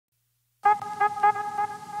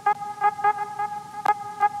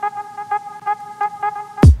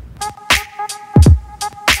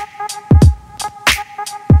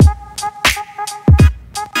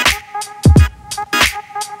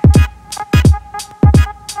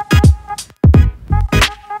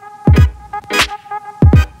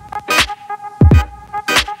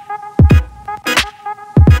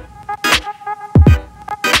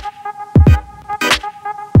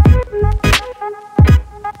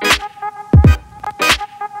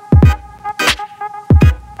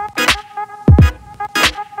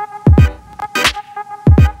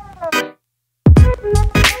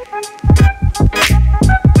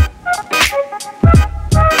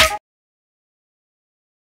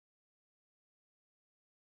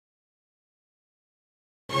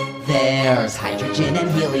There's hydrogen and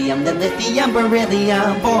helium, then lithium,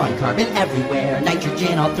 beryllium, boron, carbon everywhere,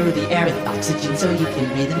 nitrogen all through the air, with oxygen so you can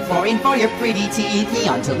breathe, and fluorine for your pretty teeth,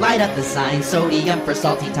 neon to light up the sign, sodium for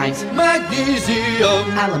salty times,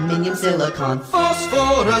 magnesium, aluminium, silicon,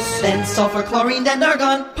 phosphorus, then sulfur, chlorine, and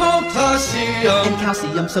argon, potassium, and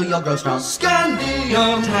calcium so you'll grow strong,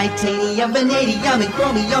 scandium, titanium, vanadium, and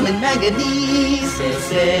chromium, and manganese.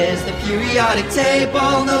 This is the periodic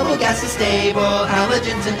table, noble gas is stable,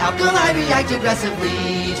 halogens and alkali react aggressively.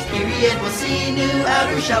 Each period will see new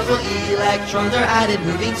outer shells while electrons are added,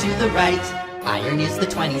 moving to the right. Iron is the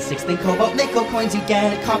 26th, then cobalt, nickel coins you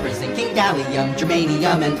get, copper, zinc, and gallium,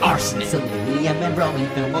 germanium, and arsenic, selenium, and bromine,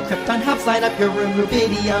 film, while krypton helps light up your room,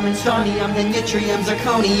 rubidium, and strontium, then yttrium,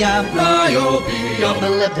 zirconium, niobium,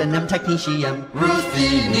 molybdenum, technetium,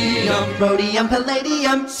 ruthenium, rhodium,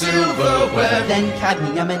 palladium, silverware, then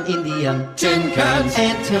cadmium and indium, tin cans,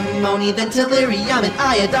 antimony, then tellurium, and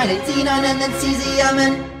iodine, and xenon, and then cesium,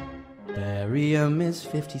 and barium is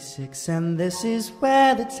 56, and this is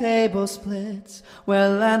where the table splits, where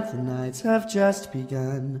lanthanides have just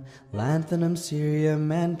begun, lanthanum,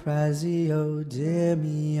 cerium, and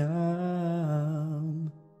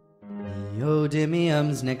praseodymium.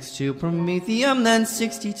 Neodymium's next to promethium, then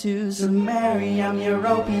 62, samarium,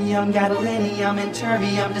 europium, gadolinium, and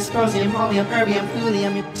terbium, dysprosium, holmium, erbium,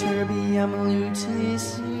 thulium, ytterbium,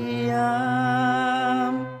 lutetium,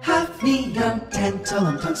 hafnium,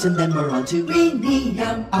 tantalum, tungsten, then we're on to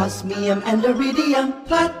rhenium, osmium, and iridium,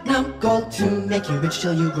 platinum, gold to make you rich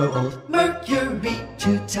till you grow old, mercury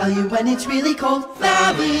to tell you when it's really cold,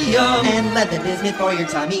 thallium, and lead that is made for your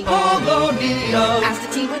tummy, polonium,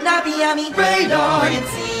 astatine would not be yummy, radar,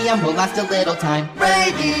 francium will last a little time,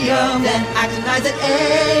 radium, then actinize at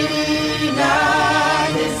 89.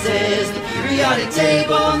 This is the periodic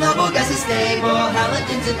table, noble gas is stable,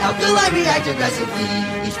 halogens and alkali react aggressively.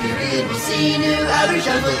 Each period will see new outer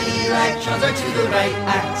shells while electrons are to the right.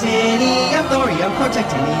 Actinium, thorium,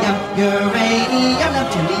 protactinium, uranium,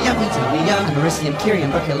 neptunium, plutonium, americium,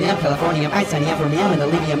 curium, berkelium, californium, isonium, fermium, and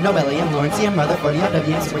olivinium, nobelium, lawrencium, rutherfordium,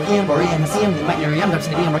 wm, sprigium, boreum, hesium, meitnerium,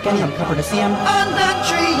 dubsonium, rucanium, copernicium,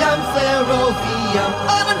 anatrium, flerovium,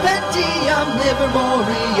 anapentium,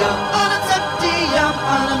 livermorium, anaseptium,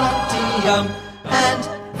 anamatium, and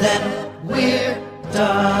then we're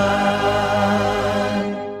done.